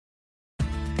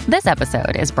This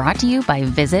episode is brought to you by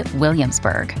Visit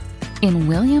Williamsburg. In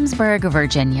Williamsburg,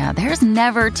 Virginia, there's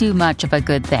never too much of a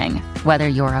good thing. Whether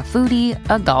you're a foodie,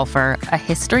 a golfer, a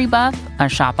history buff, a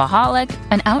shopaholic,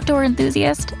 an outdoor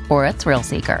enthusiast, or a thrill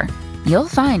seeker, you'll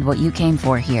find what you came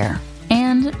for here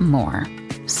and more.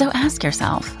 So ask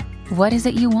yourself, what is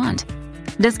it you want?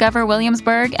 Discover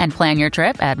Williamsburg and plan your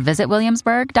trip at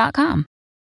visitwilliamsburg.com.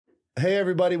 Hey,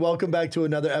 everybody. Welcome back to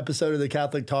another episode of the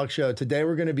Catholic Talk Show. Today,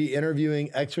 we're going to be interviewing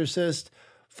Exorcist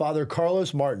Father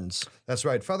Carlos Martins. That's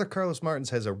right. Father Carlos Martins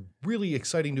has a really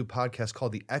exciting new podcast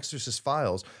called The Exorcist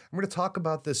Files. I'm going to talk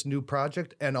about this new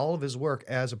project and all of his work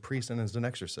as a priest and as an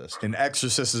exorcist. An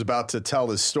exorcist is about to tell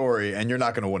his story, and you're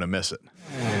not going to want to miss it.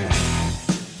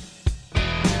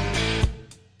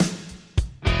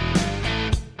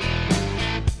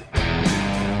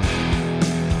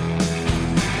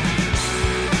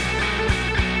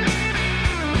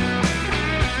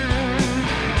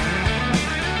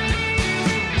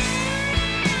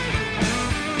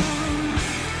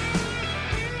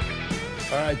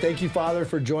 Thank you, Father,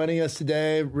 for joining us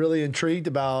today. Really intrigued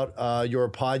about your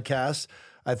podcast.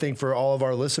 I think for all of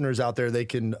our listeners out there, they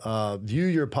can view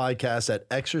your podcast at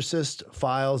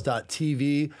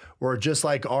exorcistfiles.tv, or just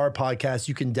like our podcast,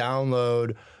 you can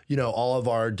download, all of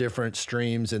our different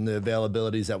streams and the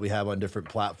availabilities that we have on different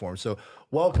platforms. So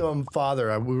welcome,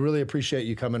 Father. We really appreciate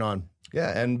you coming on.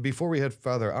 Yeah, and before we had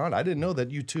Father on, I didn't know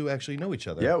that you two actually know each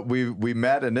other. Yeah, we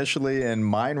met initially in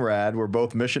Meinrad. We're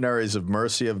both missionaries of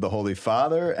mercy of the Holy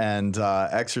Father and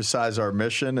exercise our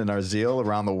mission and our zeal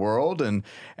around the world. And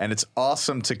it's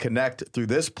awesome to connect through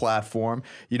this platform.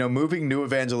 Moving new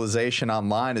evangelization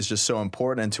online is just so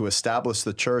important, and to establish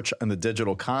the church on the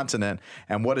digital continent.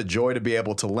 And what a joy to be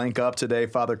able to link up today,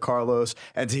 Father Carlos,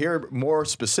 and to hear more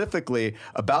specifically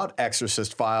about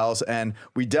Exorcist Files. And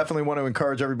we definitely want to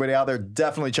encourage everybody out there,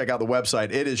 definitely check out the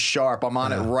website. It is sharp. I'm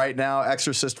on it right now,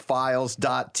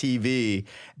 exorcistfiles.tv.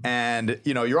 And,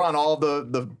 you're on all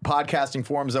the podcasting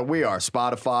forums that we are: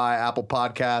 Spotify, Apple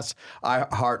Podcasts,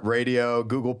 iHeartRadio,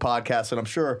 Google Podcasts, and I'm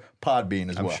sure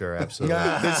Podbean as well. I'm sure, absolutely.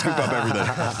 They scoop up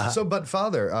everything. But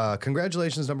Father,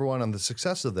 congratulations, number one, on the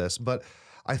success of this. But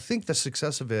I think the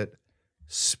success of it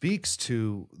speaks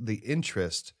to the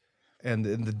interest and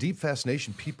the deep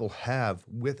fascination people have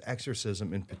with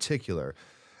exorcism in particular,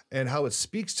 and how it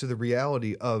speaks to the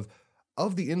reality of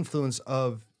the influence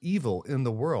of evil in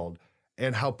the world,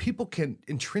 and how people can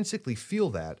intrinsically feel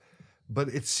that, but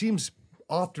it seems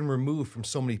often removed from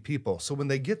so many people. So when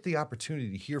they get the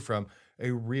opportunity to hear from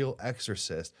a real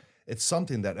exorcist, it's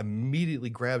something that immediately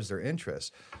grabs their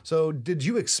interest. So did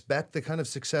you expect the kind of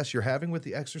success you're having with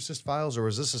the Exorcist Files, or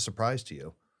was this a surprise to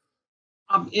you?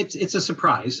 It's a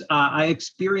surprise. I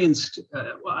experienced,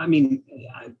 kind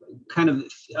of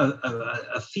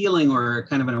a feeling or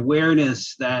kind of an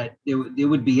awareness that there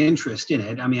would be interest in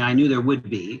it. I knew there would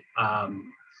be.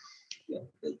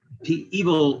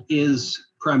 Evil is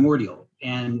primordial,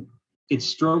 and it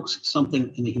strokes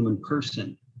something in the human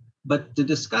person. But to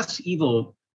discuss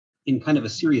evil in kind of a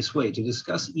serious way, to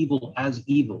discuss evil as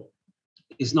evil,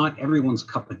 is not everyone's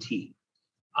cup of tea.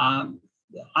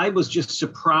 I was just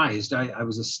surprised. I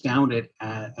was astounded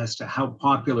as to how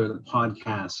popular the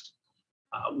podcast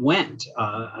went.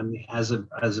 As of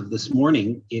this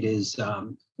morning, it is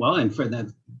and for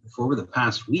the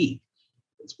past week,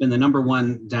 it's been the number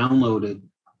one downloaded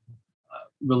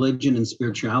religion and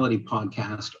spirituality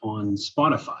podcast on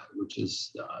Spotify, which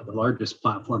is the largest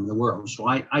platform in the world. So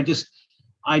I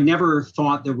never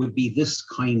thought there would be this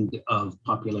kind of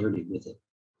popularity with it.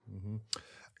 Mm-hmm.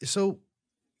 So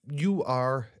you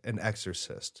are an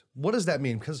exorcist. What does that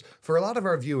mean? Because for a lot of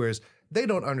our viewers, they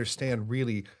don't understand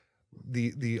really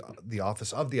the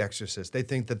office of the exorcist. They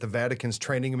think that the Vatican's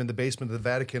training him in the basement of the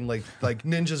Vatican like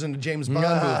ninjas in a James Bond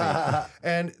movie.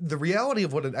 And the reality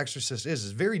of what an exorcist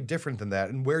is very different than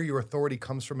that, and where your authority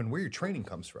comes from and where your training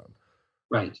comes from.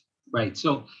 Right.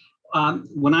 So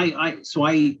when I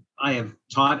have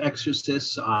taught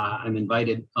exorcists. I'm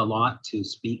invited a lot to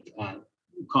speak at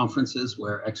conferences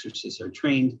where exorcists are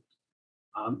trained.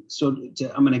 I'm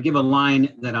going to give a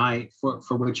line that for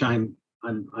which I'm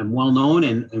well known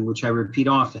and which I repeat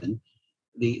often.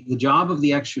 The job of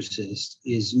the exorcist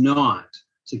is not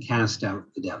to cast out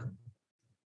the devil.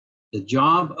 The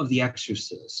job of the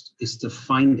exorcist is to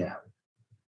find out,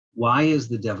 why is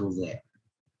the devil there?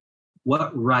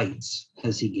 What rights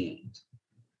has he gained?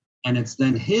 And it's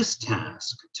then his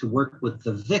task to work with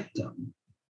the victim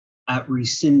at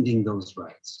rescinding those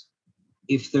rights.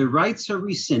 If the rights are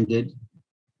rescinded,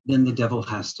 then the devil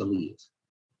has to leave.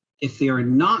 If they are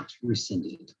not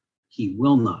rescinded, he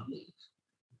will not leave.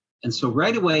 And so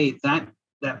right away, that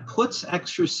puts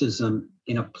exorcism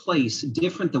in a place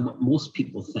different than what most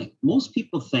people think. Most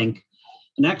people think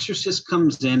an exorcist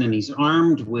comes in and he's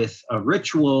armed with a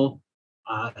ritual.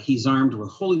 He's armed with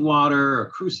holy water, a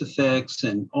crucifix,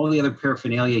 and all the other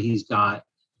paraphernalia he's got.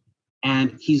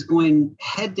 And he's going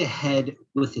head to head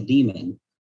with the demon.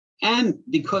 And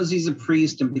because he's a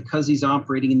priest and because he's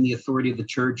operating in the authority of the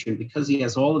church and because he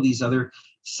has all of these other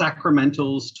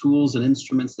sacramentals, tools, and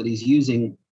instruments that he's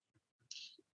using,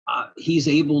 he's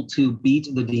able to beat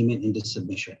the demon into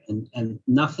submission. And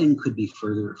nothing could be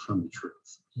further from the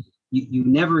truth. You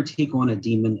never take on a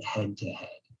demon head to head.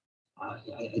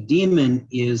 A demon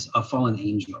is a fallen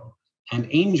angel, and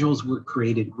angels were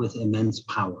created with immense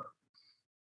power.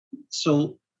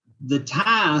 So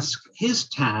his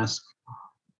task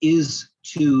is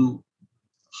to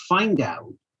find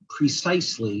out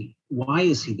precisely, why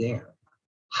is he there?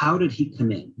 How did he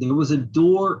come in? There was a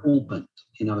door opened,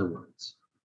 in other words.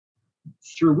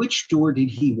 Through which door did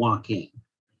he walk in?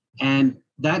 And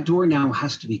that door now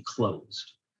has to be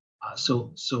closed.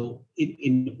 So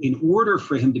in order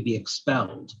for him to be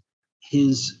expelled,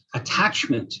 his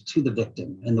attachment to the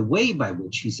victim and the way by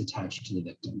which he's attached to the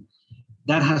victim,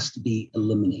 that has to be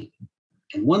eliminated.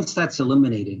 And once that's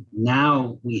eliminated,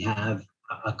 now we have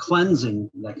a cleansing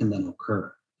that can then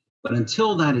occur. But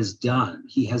until that is done,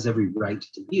 he has every right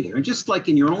to be there. And just like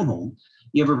in your own home,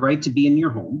 you have a right to be in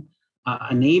your home.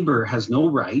 A neighbor has no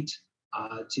right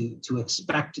to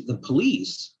expect the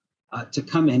police to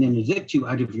come in and evict you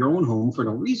out of your own home for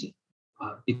no reason,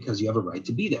 because you have a right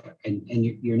to be there. And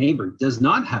your neighbor does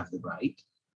not have the right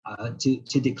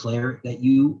to declare that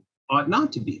you ought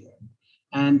not to be there.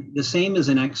 And the same as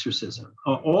an exorcism.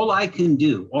 All I can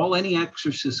do, all any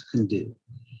exorcist can do,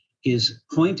 is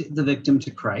point the victim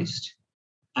to Christ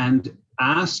and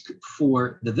ask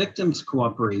for the victim's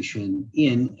cooperation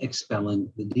in expelling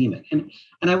the demon.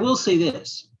 And I will say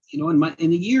this, in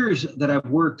the years that I've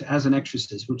worked as an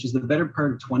exorcist, which is the better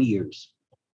part of 20 years,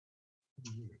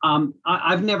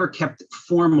 I've never kept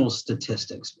formal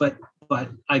statistics, but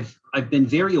I've been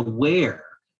very aware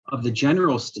of the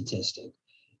general statistic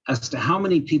as to how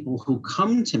many people who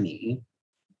come to me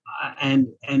and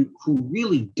who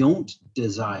really don't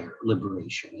desire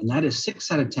liberation. And that is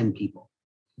 6 out of 10 people.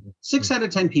 6 out of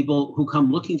 10 people who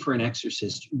come looking for an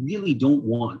exorcist really don't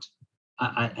want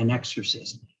an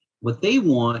exorcist. What they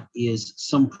want is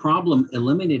some problem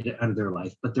eliminated out of their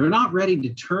life, but they're not ready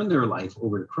to turn their life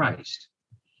over to Christ.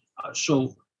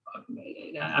 So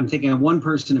I'm thinking of one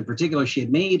person in particular. She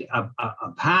had made a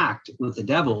pact with the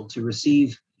devil to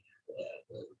receive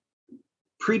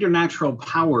preternatural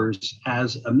powers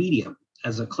as a medium,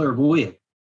 as a clairvoyant.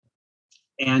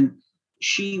 And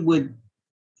she would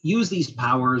use these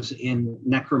powers in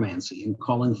necromancy and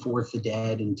calling forth the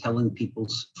dead and telling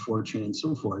people's fortune and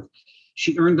so forth.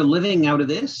 She earned a living out of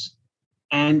this,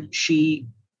 and she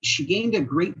gained a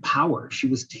great power. She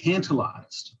was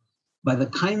tantalized by the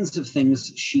kinds of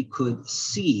things she could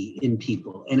see in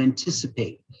people and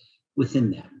anticipate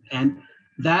within them. And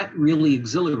that really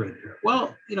exhilarated her.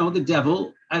 Well, the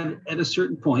devil, at a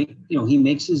certain point, he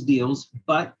makes his deals,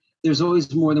 but there's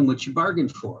always more than what you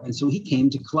bargained for. And so he came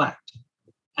to collect.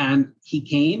 And he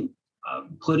came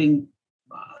causing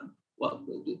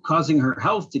her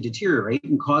health to deteriorate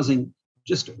and causing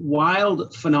just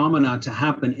wild phenomena to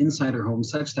happen inside her home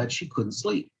such that she couldn't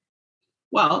sleep.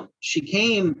 Well, she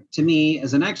came to me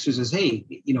as an exorcist, hey,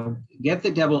 get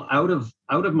the devil out of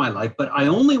my life, but I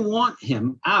only want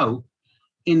him out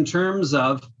in terms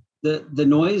of the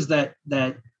noise that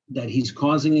he's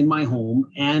causing in my home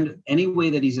and any way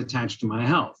that he's attached to my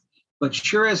health. But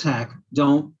sure as heck,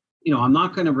 I'm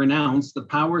not going to renounce the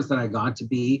powers that I got to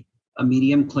be a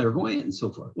medium, clairvoyant, and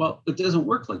so forth. Well, it doesn't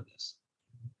work like this.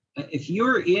 If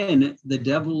you're in the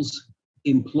devil's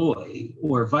employ,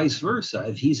 or vice versa,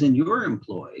 if he's in your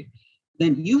employ,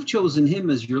 then you've chosen him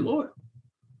as your Lord.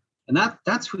 And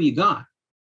that's who you got.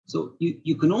 So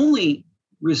you can only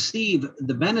receive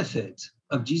the benefit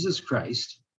of Jesus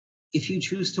Christ if you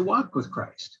choose to walk with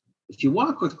Christ. If you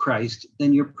walk with Christ,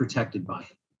 then you're protected by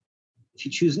him. If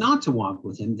you choose not to walk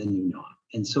with him, then you're not.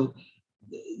 And so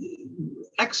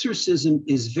exorcism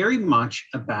is very much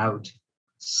about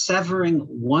severing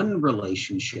one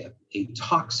relationship, a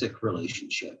toxic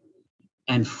relationship,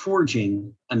 and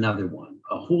forging another one,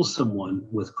 a wholesome one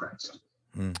with Christ.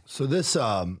 So this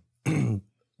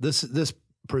this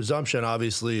presumption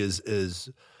obviously is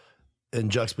in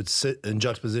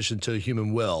juxtaposition to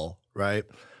human will, right?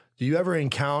 Do you ever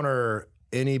encounter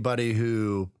anybody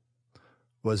who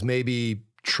was maybe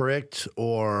tricked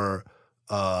or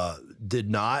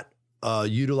did not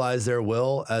utilize their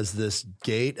will as this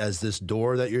gate, as this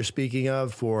door that you're speaking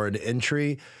of for an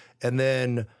entry, and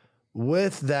then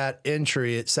with that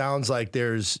entry, it sounds like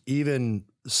there's even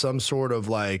some sort of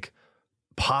like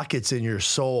pockets in your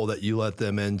soul that you let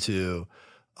them into.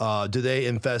 Do they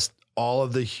infest all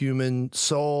of the human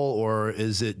soul, or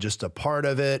is it just a part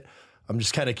of it? I'm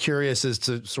just kind of curious as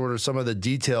to sort of some of the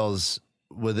details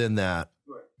within that.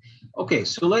 Okay,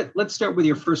 so let's start with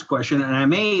your first question, and I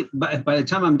may, by the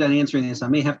time I'm done answering this, I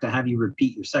may have to have you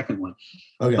repeat your second one.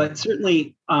 Okay. But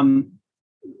certainly,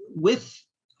 with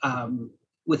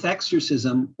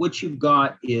exorcism, what you've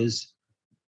got is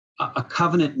a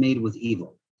covenant made with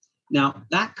evil. Now,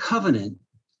 that covenant,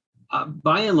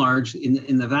 by and large,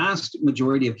 in the vast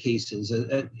majority of cases,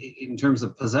 in terms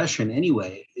of possession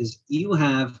anyway, is you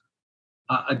have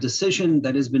a decision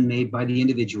that has been made by the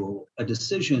individual, a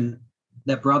decision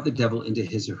that brought the devil into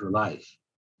his or her life.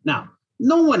 Now,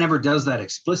 no one ever does that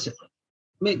explicitly.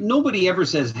 I mean, nobody ever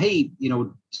says, hey,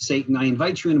 Satan, I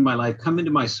invite you into my life, come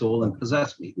into my soul and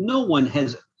possess me. No one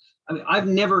has. I mean, I've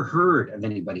never heard of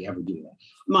anybody ever do that.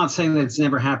 I'm not saying that it's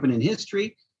never happened in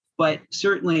history, but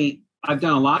certainly I've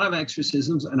done a lot of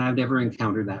exorcisms and I've never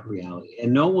encountered that reality.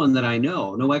 And no one that I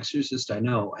know, no exorcist I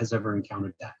know, has ever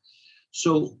encountered that.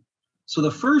 So the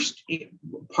first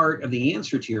part of the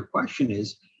answer to your question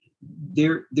is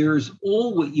there's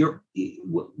always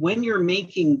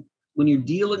when you're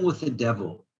dealing with the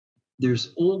devil,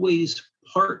 there's always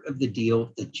part of the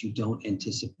deal that you don't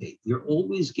anticipate. You're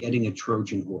always getting a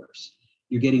Trojan horse.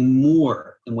 You're getting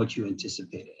more than what you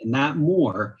anticipated. And that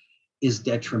more is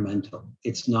detrimental.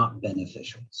 It's not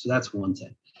beneficial. So that's one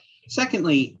thing.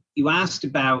 Secondly, you asked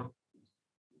about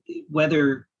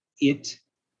whether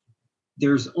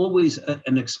there's always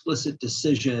an explicit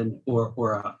decision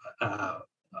or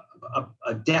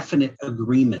a definite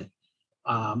agreement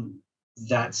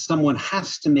that someone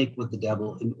has to make with the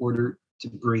devil in order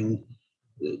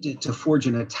to forge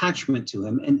an attachment to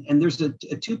him. And there's a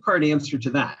two-part answer to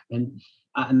that. And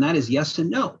that is yes and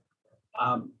no.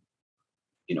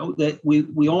 That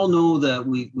we all know that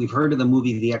we've heard of the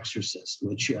movie The Exorcist,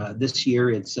 which this year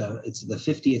it's the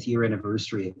 50th year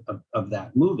anniversary of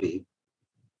that movie.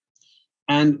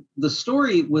 And the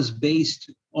story was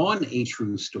based on a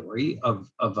true story of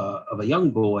a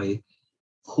young boy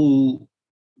who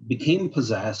became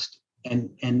possessed,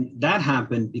 and that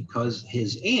happened because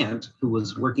his aunt, who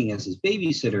was working as his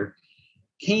babysitter,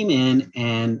 came in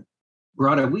and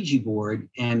brought a Ouija board,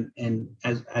 and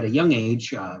at a young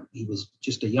age, he was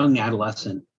just a young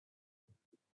adolescent,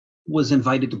 was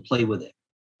invited to play with it.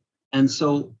 And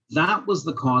so that was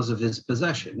the cause of his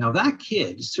possession. Now, that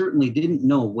kid certainly didn't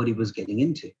know what he was getting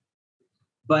into.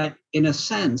 But in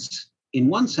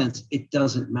one sense, it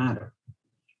doesn't matter.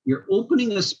 You're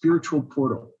opening a spiritual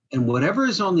portal, and whatever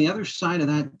is on the other side of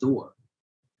that door,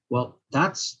 well,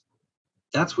 that's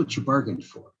what you bargained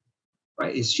for,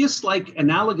 right? It's just like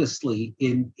analogously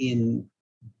in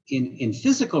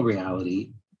physical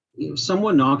reality,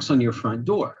 someone knocks on your front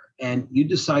door, and you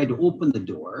decide to open the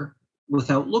door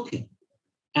without looking.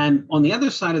 And on the other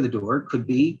side of the door could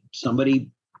be somebody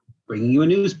bringing you a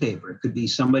newspaper. It could be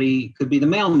the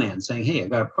mailman saying, hey, I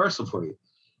got a parcel for you.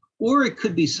 Or it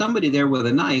could be somebody there with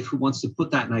a knife who wants to put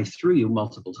that knife through you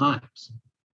multiple times.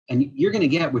 And you're going to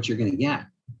get what you're going to get.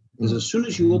 Because as soon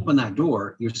as you open that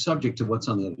door, you're subject to what's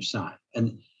on the other side.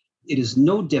 And it is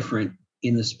no different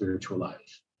in the spiritual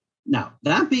life. Now,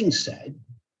 that being said,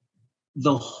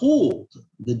 the hold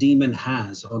the demon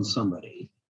has on somebody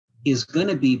is going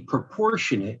to be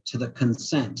proportionate to the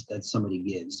consent that somebody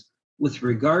gives with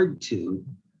regard to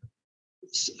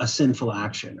a sinful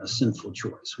action, a sinful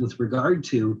choice, with regard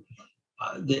to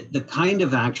the kind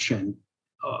of action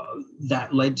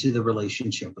that led to the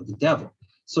relationship with the devil.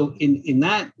 So in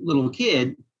that little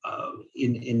kid,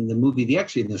 in the movie,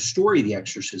 in the story, The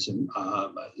Exorcism,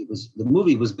 the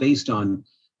movie was based on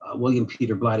William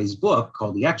Peter Blatty's book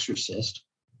called The Exorcist.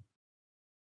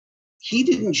 He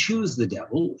didn't choose the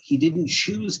devil. He didn't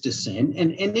choose to sin.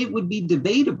 And it would be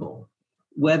debatable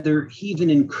whether he even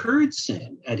incurred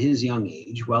sin at his young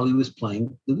age while he was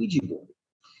playing the Ouija board.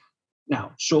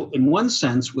 Now, so in one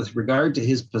sense, with regard to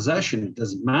his possession, it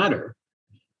doesn't matter.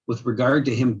 With regard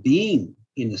to him being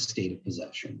in a state of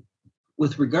possession,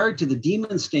 with regard to the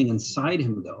demon staying inside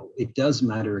him, though, it does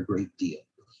matter a great deal.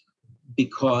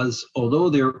 Because although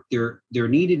there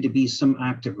needed to be some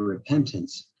act of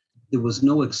repentance, there was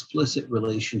no explicit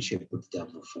relationship with the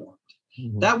devil formed.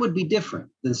 Mm-hmm. That would be different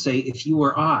than, say, if you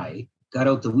or I got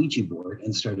out the Ouija board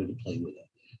and started to play with it.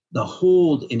 The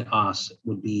hold in us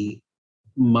would be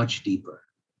much deeper.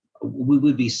 We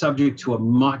would be subject to a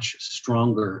much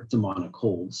stronger demonic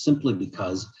hold simply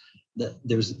because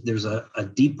there's a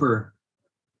deeper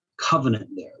covenant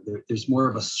there. There's more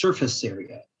of a surface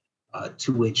area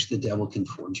to which the devil can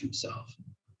forge himself.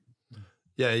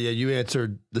 Yeah, you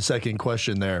answered the second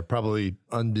question there, probably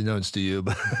unbeknownst to you.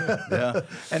 But Yeah,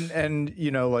 and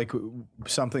like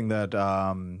something that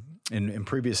in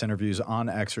previous interviews on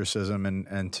exorcism,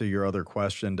 and to your other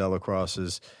question, Delacroix,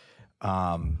 is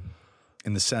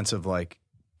in the sense of like,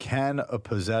 can a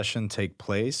possession take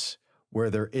place where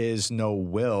there is no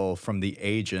will from the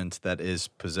agent that is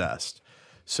possessed?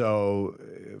 So,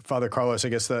 Father Carlos, I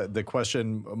guess the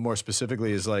question more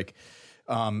specifically is like,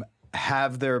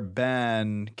 have there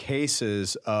been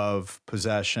cases of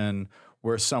possession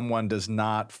where someone does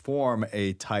not form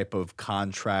a type of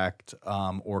contract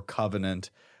or covenant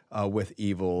with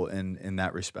evil in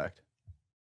that respect?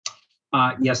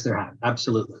 Yes, there have.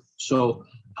 Absolutely. So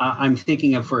I'm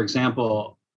thinking of, for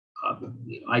example,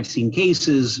 I've seen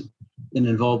cases, been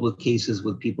involved with cases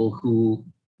with people who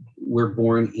were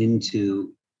born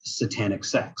into satanic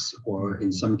sects, or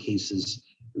in some cases,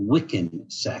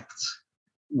 Wiccan sects,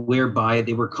 whereby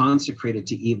they were consecrated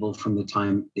to evil from the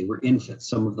time they were infants.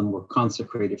 Some of them were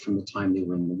consecrated from the time they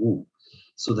were in the womb.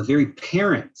 So the very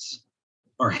parents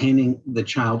are handing the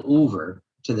child over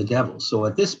to the devil. So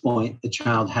at this point, the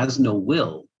child has no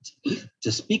will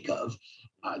to speak of,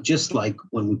 just like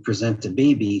when we present a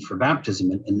baby for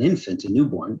baptism, an infant, a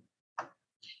newborn,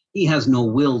 he has no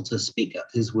will to speak of.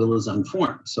 His will is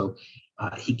unformed. So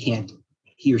he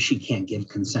or she can't give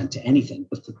consent to anything.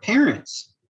 But the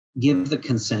parents give the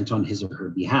consent on his or her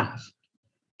behalf.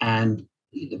 And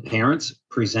the parents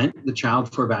present the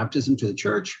child for baptism to the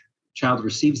church, child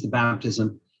receives the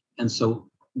baptism, and so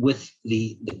with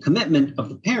the commitment of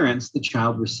the parents, the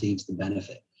child receives the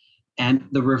benefit. And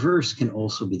the reverse can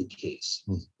also be the case.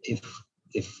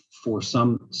 If for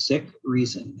some sick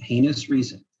reason, heinous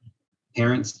reason,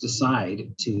 parents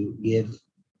decide to give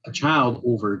a child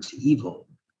over to evil,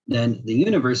 then the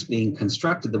universe being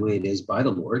constructed the way it is by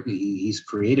the Lord, he's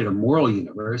created a moral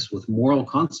universe with moral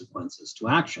consequences to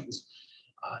actions.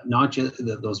 Not just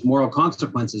those moral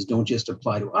consequences don't just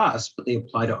apply to us, but they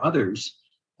apply to others,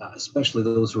 especially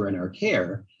those who are in our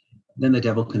care. Then the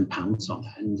devil can pounce on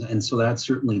that. And so that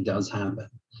certainly does happen.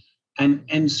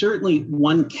 And certainly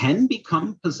one can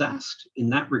become possessed in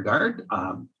that regard.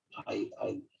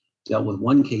 I dealt with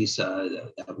one case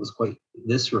that was quite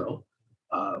visceral,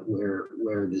 where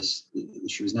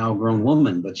she was now a grown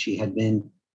woman, but she had been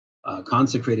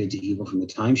consecrated to evil from the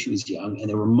time she was young, and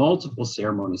there were multiple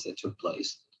ceremonies that took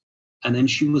place. And then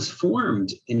she was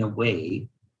formed in a way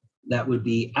that would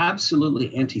be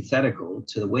absolutely antithetical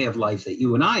to the way of life that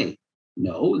you and I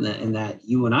know, and that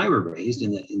you and I were raised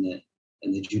in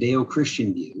the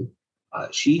Judeo-Christian view.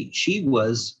 She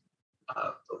was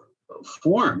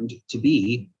formed to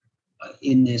be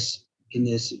in this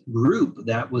group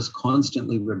that was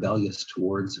constantly rebellious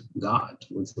towards God,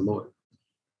 towards the Lord.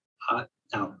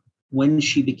 Now, when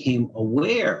she became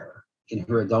aware in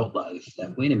her adult life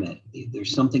that, wait a minute,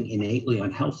 there's something innately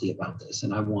unhealthy about this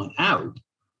and I want out,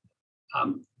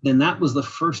 then that was the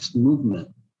first movement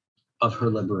of her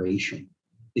liberation,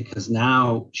 because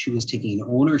now she was taking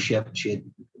ownership. She had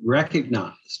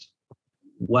recognized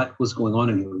what was going on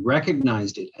in her,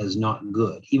 recognized it as not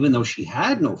good, even though she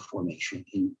had no formation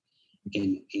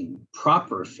in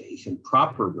proper faith and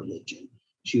proper religion.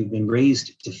 She had been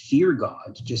raised to fear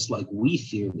God, just like we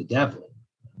fear the devil.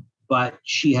 But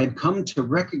she had come to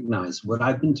recognize what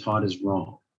I've been taught is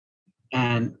wrong.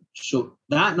 And so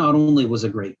that not only was a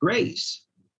great grace,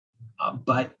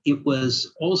 but it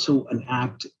was also an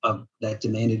act that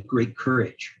demanded great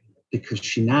courage, because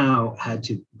she now had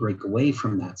to break away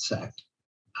from that sect.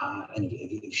 And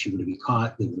if she were to be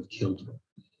caught, they would have killed her.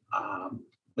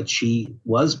 But she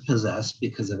was possessed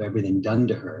because of everything done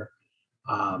to her.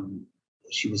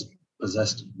 She was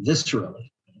possessed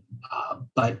viscerally.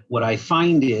 But what I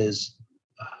find is,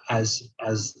 as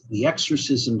the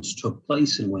exorcisms took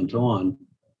place and went on,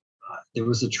 there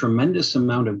was a tremendous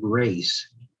amount of grace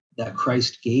that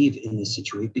Christ gave in this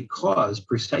situation,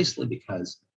 precisely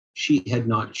because she had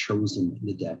not chosen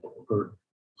the devil.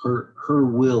 Her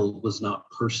will was not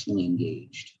personally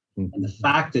engaged. And the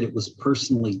fact that it was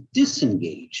personally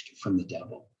disengaged from the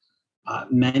devil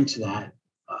meant that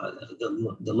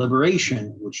the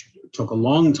liberation, which took a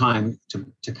long time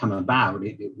to come about,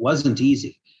 it wasn't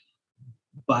easy,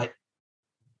 but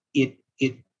it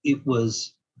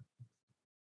was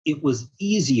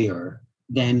easier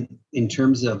than in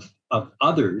terms of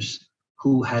others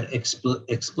who had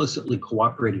explicitly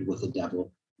cooperated with the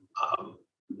devil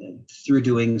through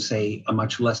doing, say, a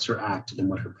much lesser act than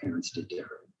what her parents did to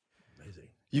her. Amazing.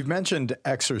 You've mentioned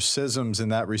exorcisms in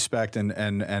that respect,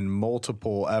 and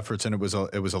multiple efforts, and it was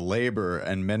a labor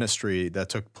and ministry that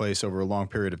took place over a long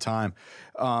period of time.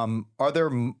 Are there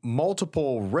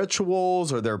multiple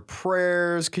rituals? Are there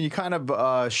prayers? Can you kind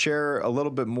of share a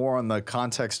little bit more on the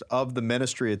context of the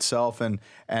ministry itself, and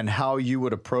how you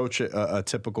would approach a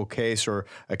typical case, or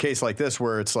a case like this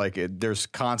where it's like there's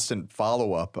constant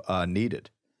follow-up needed?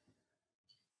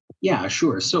 Yeah,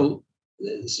 sure. So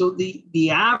the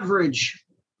average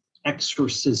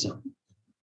exorcism.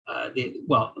 Let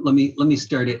me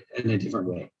start it in a different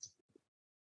way.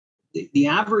 The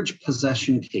average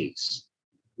possession case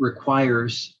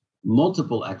requires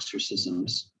multiple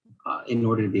exorcisms in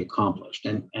order to be accomplished,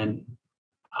 and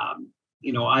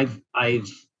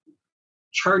I've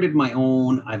charted my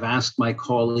own. I've asked my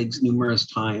colleagues numerous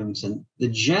times, and the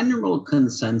general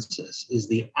consensus is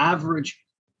the average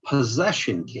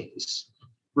possession case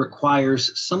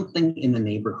requires something in the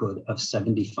neighborhood of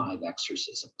 75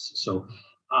 exorcisms. So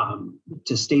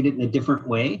to state it in a different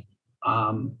way,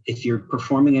 if you're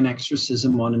performing an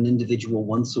exorcism on an individual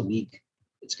once a week,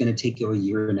 it's going to take you a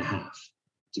year and a half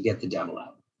to get the devil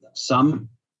out. Some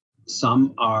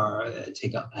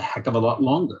take a heck of a lot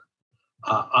longer.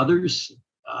 Others,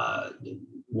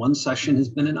 one session has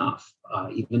been enough,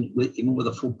 even with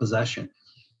a full possession.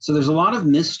 So there's a lot of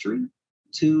mystery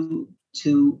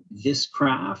to this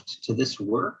craft, to this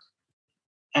work.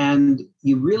 And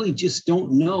you really just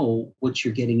don't know what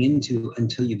you're getting into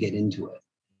until you get into it.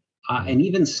 And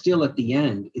even still at the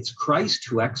end, it's Christ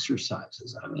who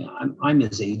exercises. I mean, I'm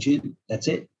his agent, that's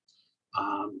it.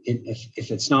 If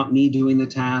it's not me doing the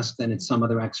task, then it's some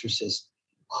other exorcist.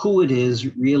 Who it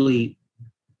is really,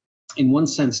 in one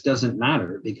sense, doesn't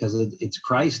matter, because it's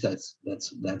Christ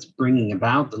that's bringing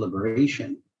about the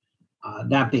liberation.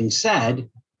 That being said,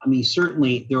 I mean,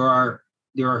 certainly there are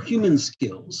human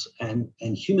skills and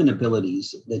human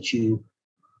abilities that you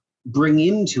bring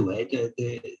into it.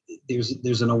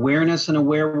 There's an awareness and a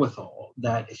wherewithal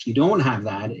that if you don't have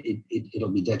that, it'll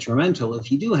be detrimental.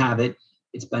 If you do have it,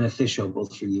 it's beneficial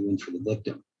both for you and for the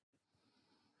victim.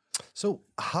 So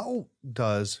how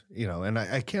does, and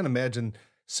I can't imagine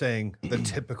saying the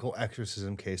typical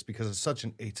exorcism case because it's such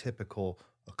an atypical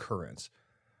occurrence.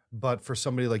 But for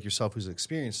somebody like yourself who's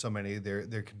experienced so many,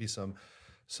 there could be some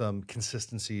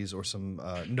consistencies or some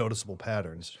noticeable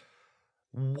patterns.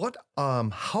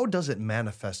 How does it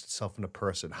manifest itself in a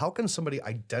person? How can somebody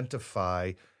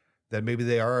identify that maybe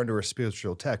they are under a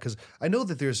spiritual attack? Because I know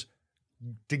that there's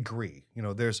degree,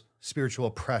 there's spiritual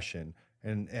oppression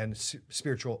and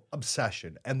spiritual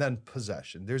obsession and then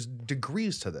possession. There's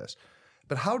degrees to this.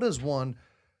 But how does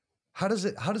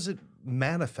it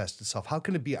manifest itself? How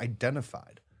can it be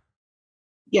identified?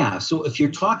 Yeah, so if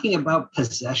you're talking about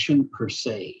possession per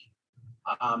se,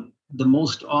 the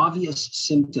most obvious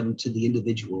symptom to the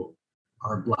individual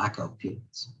are blackout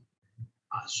periods.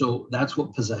 So that's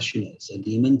what possession is. A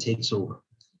demon takes over.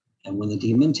 And when the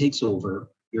demon takes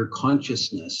over, your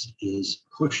consciousness is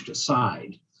pushed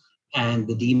aside and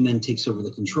the demon takes over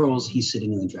the controls. He's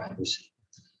sitting in the driver's seat.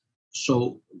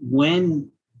 So when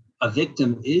a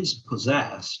victim is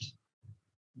possessed,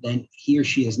 then he or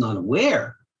she is not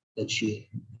aware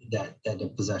that a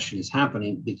possession is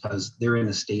happening because they're in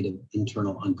a state of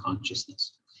internal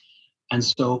unconsciousness. And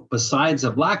so besides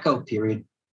a blackout period,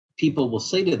 people will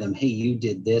say to them, hey, you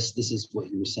did this is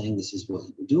what you were saying, this is what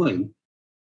you were doing.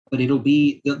 But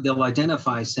they'll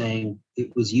identify saying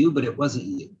it was you, but it wasn't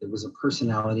you. There was a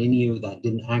personality in you that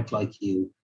didn't act like you,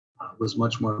 was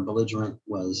much more belligerent,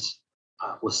 was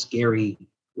scary,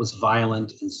 was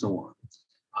violent, and so on.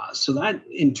 So that,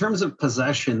 in terms of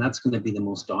possession, that's going to be the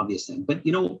most obvious thing. But,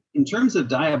 in terms of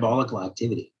diabolical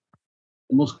activity,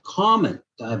 the most common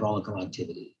diabolical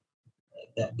activity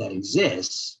that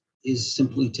exists is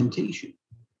simply temptation.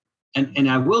 And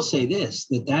I will say this,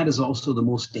 that is also the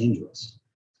most dangerous.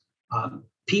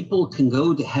 People can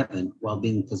go to heaven while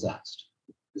being possessed.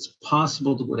 It's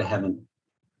possible to go to heaven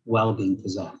while being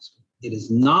possessed. It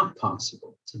is not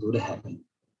possible to go to heaven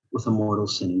with a mortal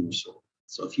sin in your soul.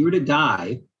 So if you were to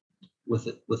die with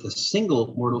a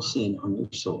single mortal sin on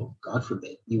your soul, God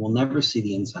forbid, you will never see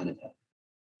the inside of heaven.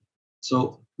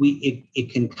 So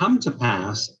it can come to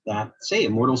pass that, say, a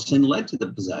mortal sin led to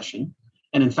the possession.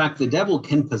 And in fact, the devil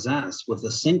can possess with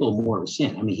a single mortal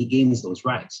sin. I mean, he gains those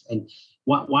rights. And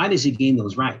why does he gain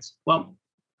those rights? Well,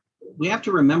 we have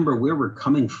to remember where we're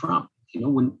coming from.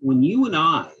 When you and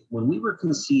I, when we were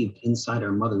conceived inside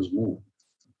our mother's womb,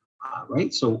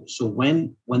 right? So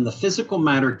when the physical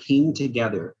matter came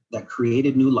together that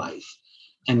created new life,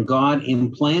 and God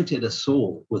implanted a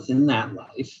soul within that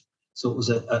life, so it was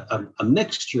a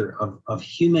mixture of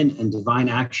human and divine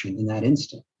action in that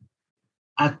instant.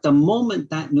 At the moment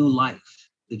that new life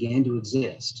began to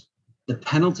exist, the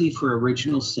penalty for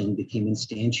original sin became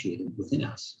instantiated within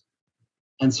us.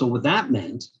 And so what that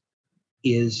meant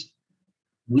is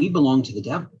we belong to the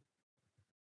devil.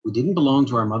 We didn't belong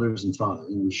to our mothers and fathers,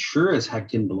 and we sure as heck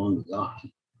didn't belong to God.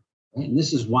 Right? And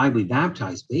this is why we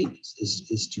baptize babies,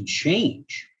 is to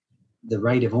change the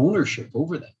right of ownership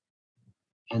over them.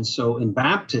 And so in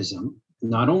baptism,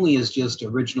 not only is just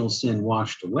original sin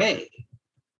washed away,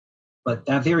 but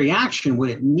that very action, what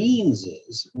it means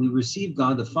is we receive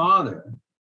God the Father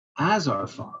as our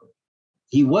Father.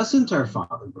 He wasn't our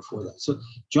Father before that. So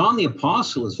John the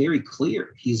Apostle is very clear.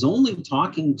 He's only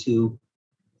talking to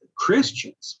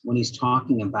Christians when he's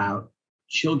talking about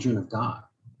children of God.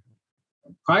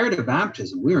 Prior to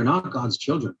baptism, we are not God's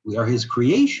children. We are his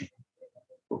creation,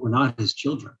 but we're not his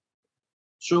children.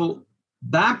 So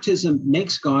baptism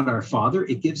makes God our Father.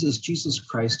 It gives us Jesus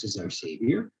Christ as our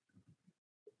Savior.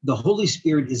 The Holy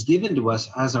Spirit is given to us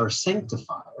as our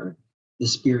sanctifier. The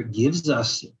Spirit gives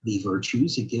us the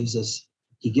virtues. He gives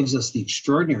us the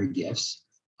extraordinary gifts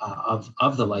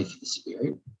of the life of the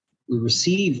Spirit. We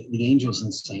receive the angels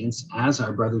and saints as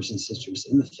our brothers and sisters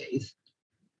in the faith,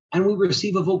 and we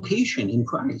receive a vocation in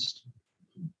Christ.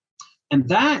 And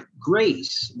that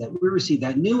grace that we receive,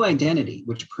 that new identity,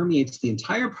 which permeates the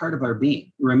entire part of our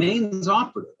being, remains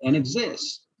operative and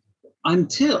exists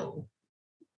until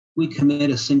we commit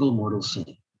a single mortal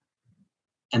sin.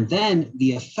 And then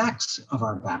the effects of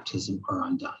our baptism are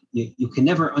undone. You can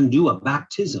never undo a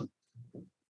baptism,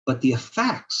 but the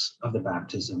effects of the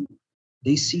baptism,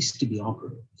 they cease to be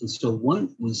operative. And so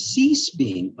when we cease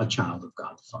being a child of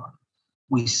God the Father,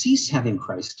 we cease having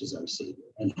Christ as our Savior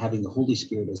and having the Holy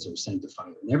Spirit as our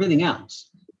sanctifier and everything else.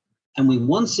 And we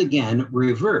once again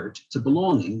revert to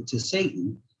belonging to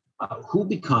Satan, who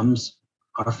becomes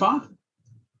our father.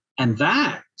 And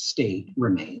that state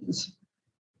remains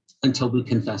until we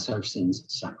confess our sins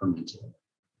sacramentally,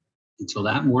 until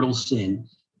that mortal sin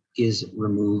is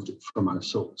removed from our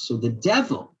soul. So the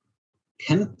devil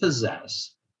can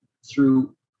possess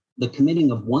through the committing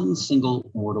of one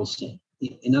single mortal sin.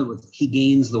 In other words, he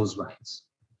gains those rights.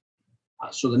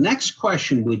 So the next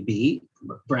question would be,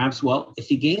 perhaps, well, if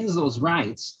he gains those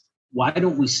rights, why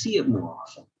don't we see it more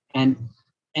often? And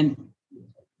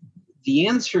the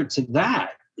answer to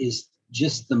that is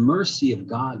just the mercy of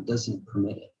God doesn't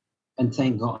permit it. And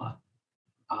thank God.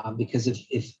 Because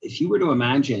if you were to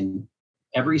imagine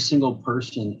every single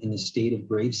person in a state of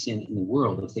grave sin in the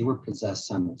world, if they were possessed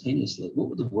simultaneously, what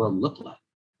would the world look like?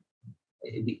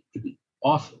 It'd be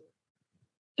awful.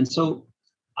 And so,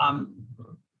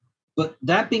 but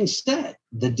that being said,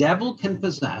 the devil can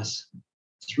possess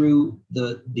through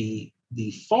the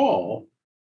fall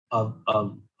of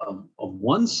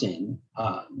one sin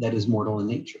that is mortal in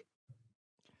nature.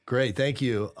 Great, thank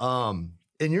you.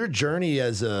 In your journey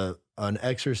as an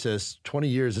exorcist, 20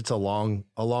 years, it's a long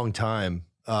time.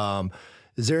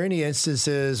 Is there any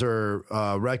instances or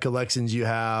recollections you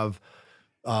have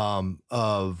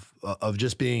of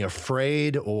just being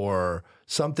afraid or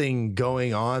something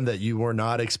going on that you were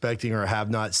not expecting or have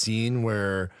not seen,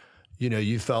 where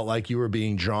you felt like you were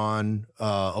being drawn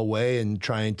away and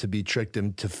trying to be tricked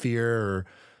into fear or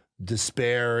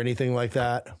despair or anything like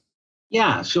that?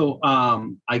 Yeah, so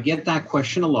I get that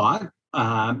question a lot,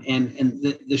 and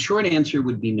the short answer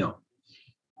would be no.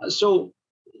 So,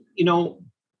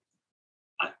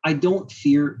 I don't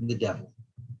fear the devil.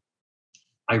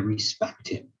 I respect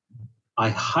him. I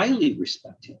highly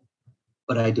respect him,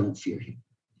 but I don't fear him.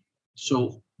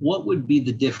 So what would be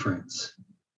the difference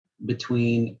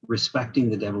between respecting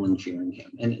the devil and fearing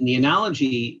him? And the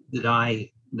analogy that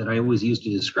I always use to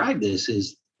describe this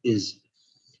is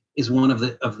one of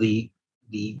the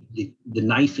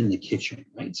knife in the kitchen,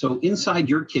 right? So inside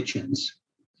your kitchens,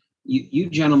 you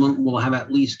gentlemen will have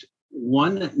at least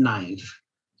one knife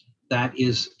that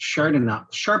is sharp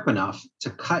enough to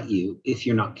cut you if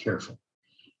you're not careful.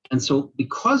 And so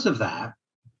because of that,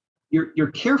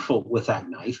 you're careful with that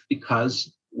knife,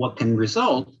 because what can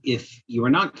result if you are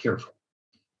not careful.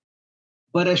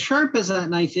 But as sharp as that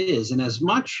knife is, and as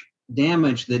much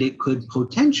damage that it could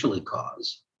potentially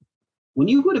cause, when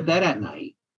you go to bed at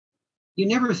night, you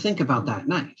never think about that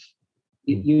knife.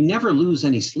 You never lose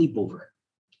any sleep over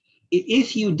it.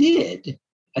 If you did,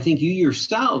 I think you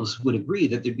yourselves would agree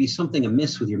that there'd be something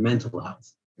amiss with your mental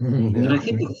health. Mm-hmm. And I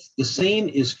think the same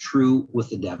is true with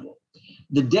the devil.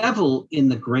 The devil, in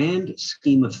the grand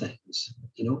scheme of things,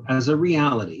 as a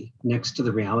reality next to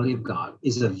the reality of God,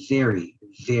 is a very,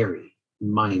 very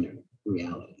minor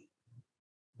reality.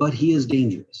 But he is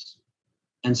dangerous.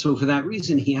 And so for that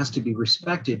reason, he has to be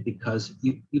respected, because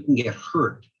you can get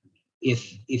hurt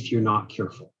if you're not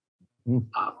careful.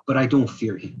 But I don't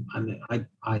fear him. I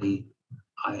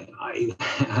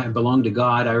belong to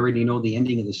God. I already know the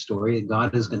ending of the story.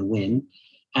 God is going to win.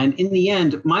 And in the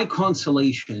end, my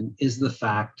consolation is the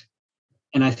fact,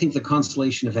 and I think the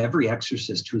consolation of every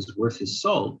exorcist who's worth his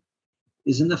salt,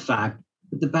 is in the fact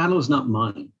that the battle is not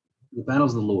mine. The battle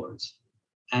is the Lord's.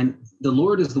 And the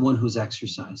Lord is the one who's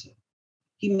exercising.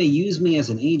 He may use me as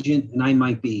an agent, and I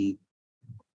might be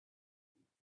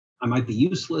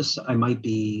useless. I might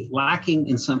be lacking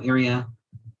in some area.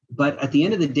 But at the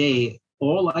end of the day,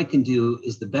 all I can do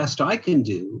is the best I can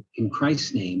do in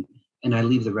Christ's name, and I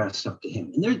leave the rest up to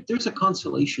him. And there's a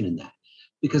consolation in that,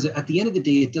 because at the end of the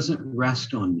day, it doesn't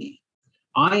rest on me.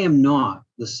 I am not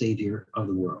the savior of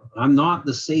the world. I'm not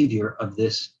the savior of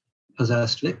this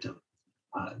possessed victim.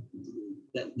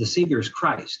 The savior is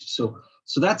Christ. So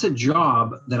that's a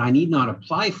job that I need not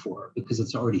apply for, because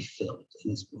it's already filled,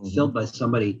 and it's filled by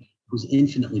somebody who's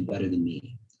infinitely better than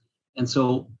me. And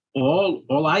so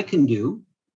all I can do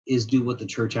is do what the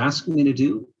church asks me to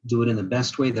do it in the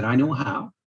best way that I know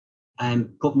how,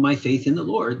 and put my faith in the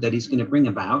Lord that he's going to bring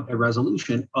about a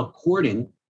resolution according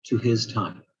to his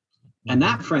time. And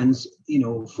that, friends,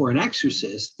 for an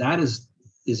exorcist, that is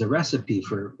a recipe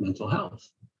for mental health.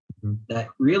 That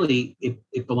really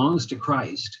it belongs to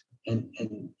Christ, and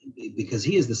because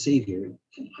he is the savior,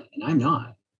 and I'm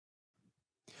not.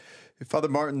 Father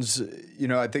Martins,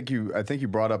 I think you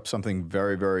brought up something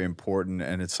very, very important,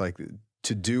 and it's like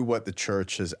to do what the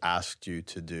church has asked you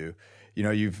to do.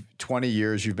 You've 20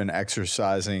 years you've been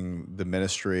exercising the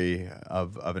ministry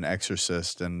of an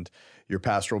exorcist, and your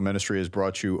pastoral ministry has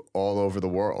brought you all over the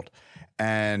world.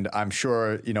 And I'm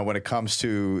sure, when it comes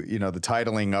to, the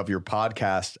titling of your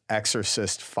podcast,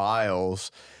 Exorcist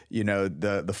Files,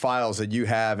 the files that you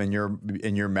have in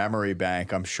your memory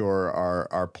bank, I'm sure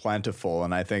are plentiful.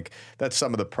 And I think that's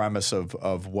some of the premise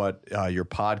of what your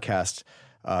podcast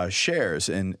shares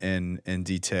in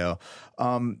detail.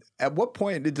 At what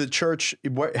point did the church?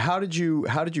 How did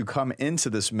you come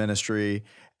into this ministry?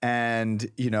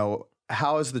 And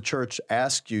how has the church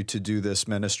asked you to do this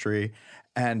ministry?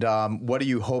 And what do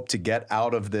you hope to get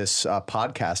out of this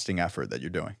podcasting effort that you're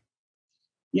doing?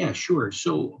 Yeah, sure.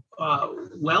 So,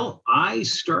 I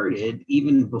started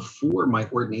even before my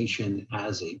ordination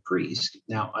as a priest.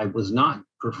 Now, I was not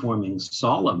performing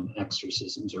solemn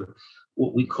exorcisms, or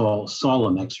what we call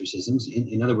solemn exorcisms.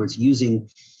 In other words, using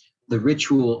the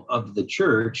ritual of the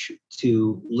church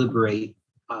to liberate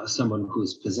someone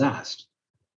who's possessed.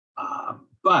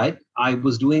 But I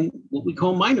was doing what we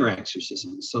call minor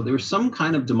exorcisms. So there's some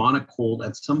kind of demonic hold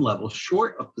at some level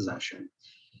short of possession,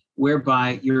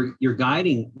 whereby you're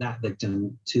guiding that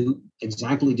victim to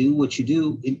exactly do what you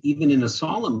do even in a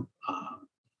solemn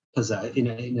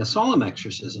in a solemn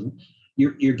exorcism.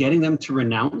 You're getting them to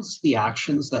renounce the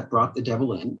actions that brought the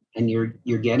devil in, and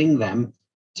you're getting them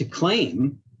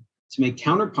to make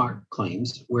counterpart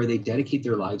claims where they dedicate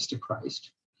their lives to Christ.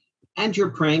 And you're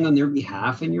praying on their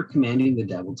behalf, and you're commanding the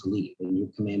devil to leave, and you're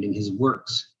commanding his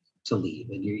works to leave,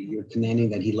 and you're commanding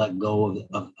that he let go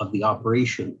of the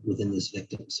operation within this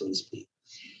victim, so to speak.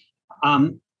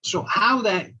 So how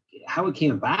it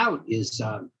came about is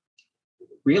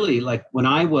really like when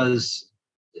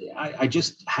I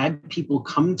just had people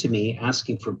come to me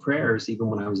asking for prayers, even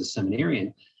when I was a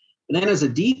seminarian. And then as a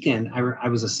deacon, I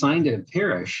was assigned to a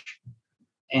parish,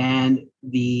 and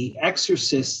the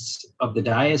exorcists of the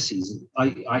diocese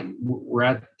were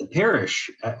at the parish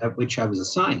at which I was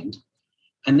assigned.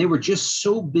 And they were just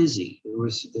so busy. It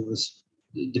was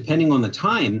depending on the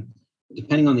time,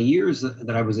 depending on the years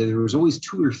that I was there was always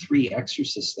 2 or 3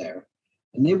 exorcists there.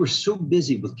 And they were so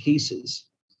busy with cases,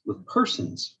 with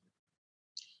persons,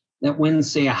 that when,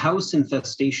 say, a house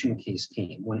infestation case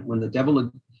came, when the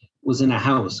devil was in a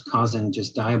house causing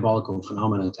just diabolical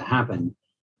phenomena to happen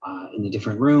in the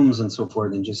different rooms and so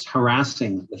forth, and just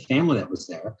harassing the family that was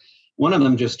there, one of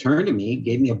them just turned to me,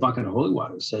 gave me a bucket of holy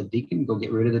water, said, "Deacon, go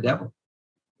get rid of the devil."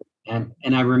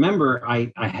 And I remember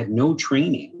I had no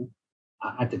training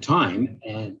at the time,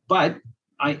 but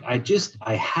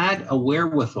I had a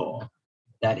wherewithal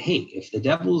that, hey, if the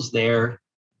devil's there,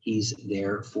 he's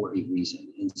there for a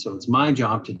reason. And so it's my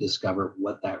job to discover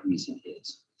what that reason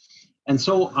is. And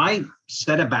so I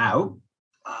set about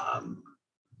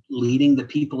leading the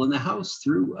people in the house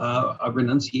through a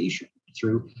renunciation,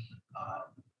 through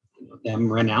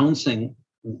them renouncing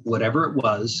whatever it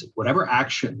was, whatever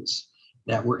actions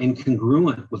that were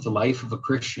incongruent with the life of a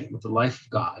Christian, with the life of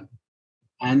God,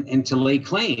 and to lay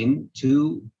claim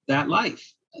to that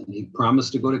life. And they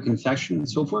promised to go to confession and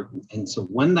so forth. And so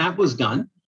when that was done,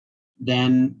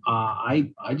 then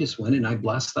I just went and I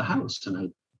blessed the house, and I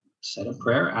said a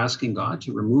prayer asking God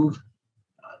to remove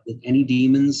any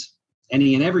demons,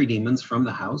 any and every demons from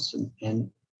the house, and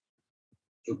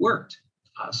it worked.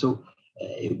 So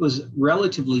it was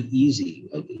relatively easy.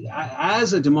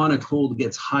 As a demonic hold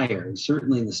gets higher,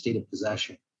 certainly in the state of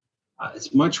possession,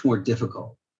 it's much more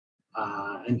difficult,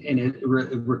 and it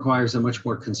requires a much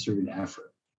more concerted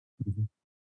effort. Mm-hmm.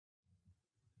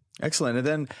 Excellent. And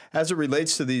then as it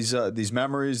relates to these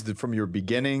memories from your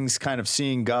beginnings, kind of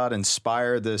seeing God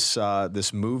inspire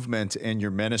this movement in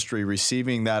your ministry,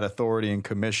 receiving that authority and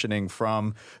commissioning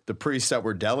from the priests that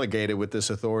were delegated with this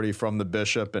authority from the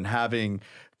bishop, and having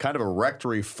kind of a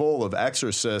rectory full of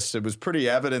exorcists, it was pretty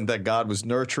evident that God was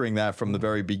nurturing that from the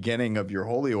very beginning of your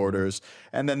holy orders,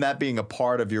 and then that being a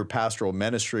part of your pastoral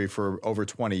ministry for over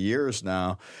 20 years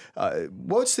now.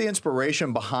 What's the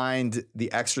inspiration behind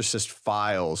the Exorcist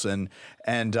files, and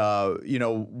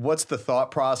what's the thought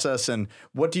process, and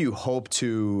what do you hope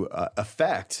to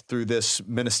affect through this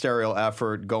ministerial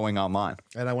effort going online?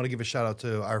 And I want to give a shout out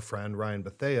to our friend Ryan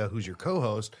Bethea, who's your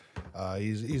co-host.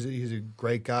 He's a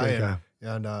great guy.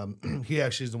 And he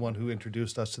actually is the one who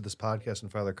introduced us to this podcast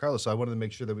and Father Carlos. So I wanted to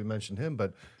make sure that we mentioned him.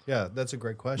 But yeah, that's a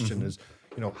great question. Mm-hmm. Is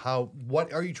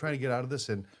what are you trying to get out of this,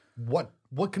 and what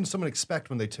can someone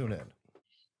expect when they tune in?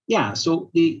 Yeah,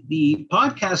 so the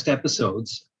podcast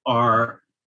episodes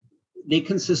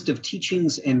consist of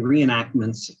teachings and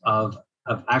reenactments of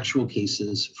actual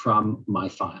cases from my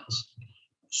files.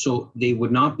 So they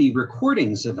would not be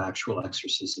recordings of actual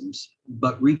exorcisms,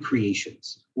 but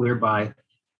recreations whereby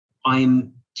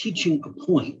I'm teaching a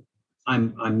point,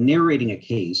 I'm narrating a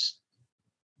case,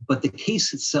 but the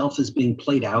case itself is being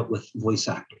played out with voice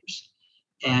actors.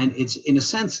 And it's, in a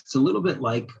sense, it's a little bit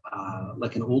like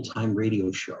an old-time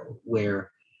radio show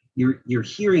where you're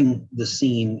hearing the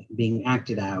scene being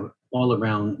acted out all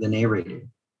around the narrator.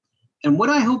 And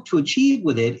what I hope to achieve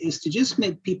with it is to just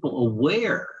make people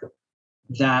aware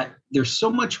that there's so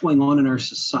much going on in our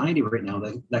society right now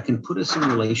that can put us in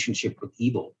relationship with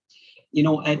evil. We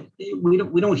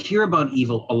don't hear about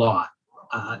evil a lot.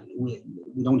 We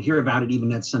don't hear about it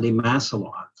even at Sunday Mass a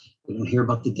lot. We don't hear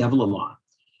about the devil a lot.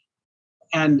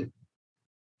 And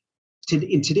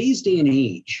in today's day and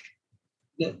age,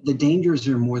 the dangers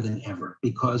are more than ever,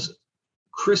 because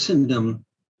Christendom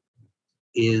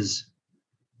is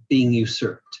being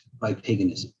usurped by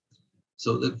paganism.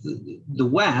 So the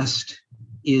West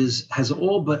has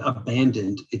all but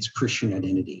abandoned its Christian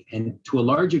identity, and to a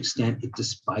large extent, it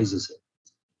despises it.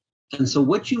 And so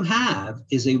what you have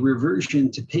is a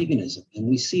reversion to paganism, and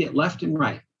we see it left and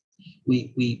right.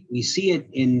 We see it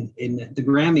in the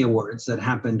Grammy Awards that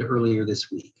happened earlier this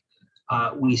week.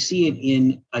 We see it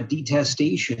in a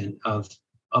detestation of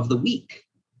the weak,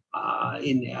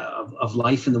 of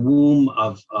life in the womb,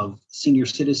 of senior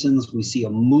citizens. We see a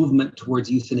movement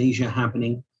towards euthanasia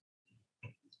happening.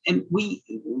 And we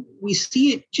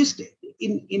see it just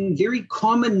in very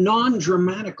common,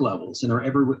 non-dramatic levels in our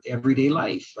everyday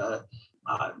life. A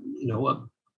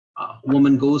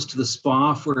woman goes to the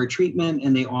spa for a treatment,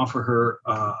 and they offer her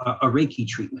a Reiki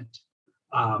treatment,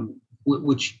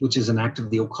 which is an act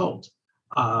of the occult.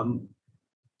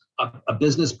 A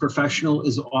business professional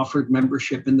is offered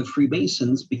membership in the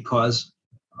Freemasons because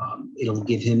it'll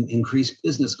give him increased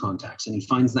business contacts, and he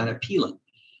finds that appealing.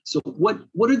 So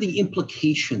what are the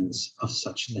implications of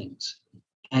such things?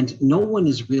 And no one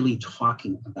is really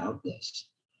talking about this.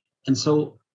 And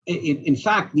so, in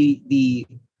fact, the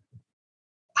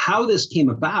how this came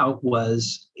about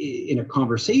was in a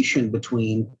conversation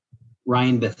between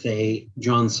Ryan Bethea,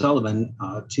 John Sullivan,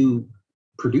 two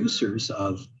producers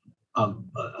of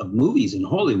movies in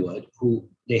Hollywood, who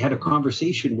they had a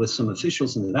conversation with some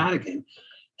officials in the Vatican,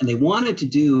 and they wanted to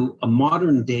do a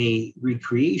modern day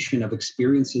recreation of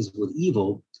experiences with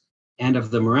evil and of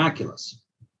the miraculous.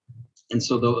 And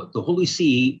so the Holy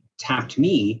See tapped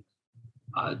me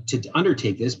to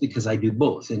undertake this, because I do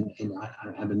both. And I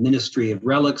have a ministry of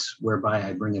relics whereby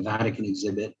I bring a Vatican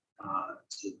exhibit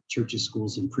to churches,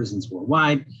 schools, and prisons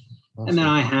worldwide. Awesome. And then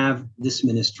I have this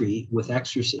ministry with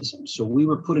exorcism. So we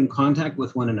were put in contact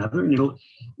with one another, and I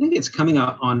think it's coming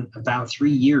up on about 3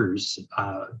 years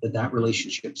that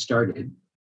relationship started.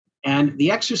 And the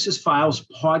Exorcist Files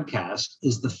podcast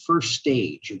is the first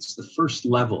stage. It's the first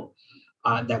level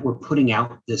that we're putting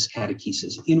out this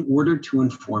catechesis in order to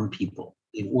inform people,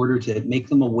 in order to make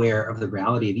them aware of the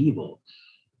reality of evil,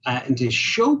 and to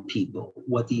show people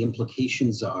what the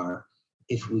implications are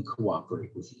if we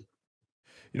cooperate with you.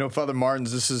 Father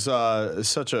Martins, this is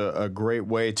such a great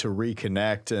way to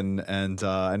reconnect, and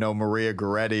I know Maria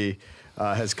Goretti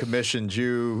has commissioned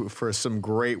you for some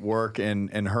great work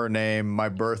in her name, my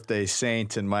birthday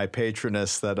saint and my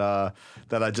patroness that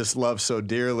I just love so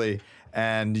dearly.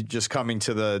 and just coming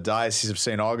to the Diocese of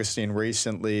St. Augustine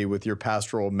recently with your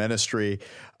pastoral ministry.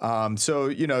 So,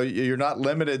 you're not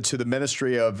limited to the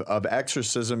ministry of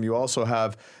exorcism. You also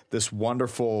have this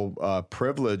wonderful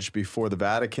privilege before the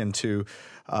Vatican to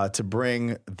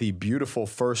bring the beautiful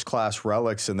first-class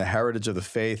relics and the heritage of the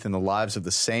faith and the lives of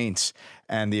the saints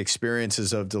and the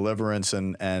experiences of deliverance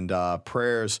and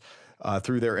prayers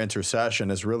through their intercession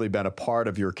has really been a part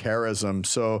of your charism.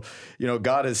 So,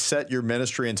 God has set your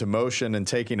ministry into motion and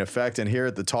taking effect. And here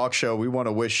at the talk show, we want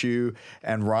to wish you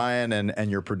and Ryan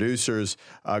and your producers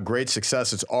great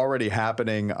success. It's already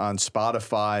happening on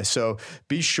Spotify. So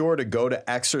be sure to go to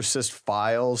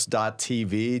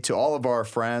exorcistfiles.tv. To all of our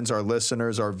friends, our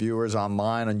listeners, our viewers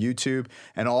online on YouTube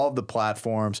and all of the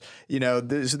platforms,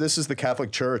 this is the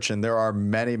Catholic Church, and there are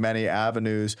many, many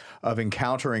avenues of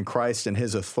encountering Christ and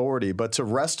his authority. But to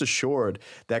rest assured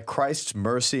that Christ's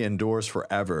mercy endures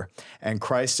forever, and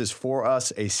Christ is for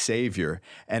us a Savior,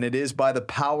 and it is by the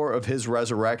power of his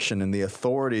resurrection and the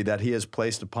authority that he has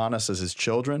placed upon us as his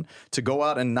children to go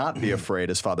out and not be afraid,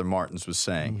 as Father Martins was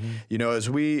saying. As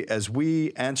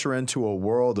we enter into a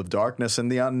world of darkness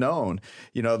and the unknown,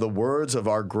 the words of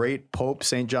our great Pope,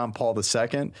 St. John Paul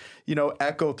II,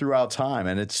 echo throughout time,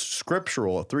 and it's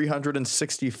scriptural,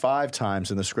 365 times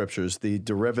in the scriptures, the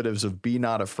derivatives of be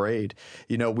not afraid.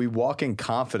 We walk in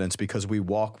confidence because we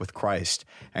walk with Christ,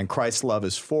 and Christ's love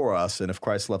is for us. And if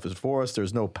Christ's love is for us,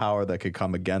 there's no power that could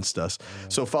come against us. Yeah.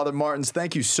 So, Father Martins,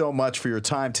 thank you so much for your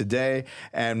time today.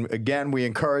 And again, we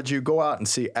encourage you, go out and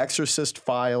see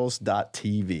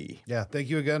exorcistfiles.tv. Yeah, thank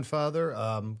you again, Father.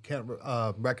 Can't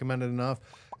recommend it enough.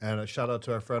 And a shout out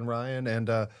to our friend Ryan.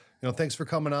 And, thanks for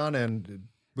coming on. And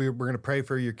we're going to pray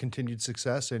for your continued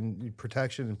success and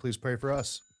protection. And please pray for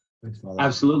us.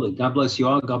 Absolutely. God bless you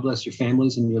all. God bless your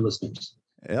families and your listeners.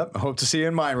 Yep. Hope to see you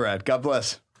in Mind Rad. God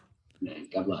bless.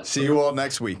 God bless. See you all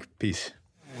next week. Peace.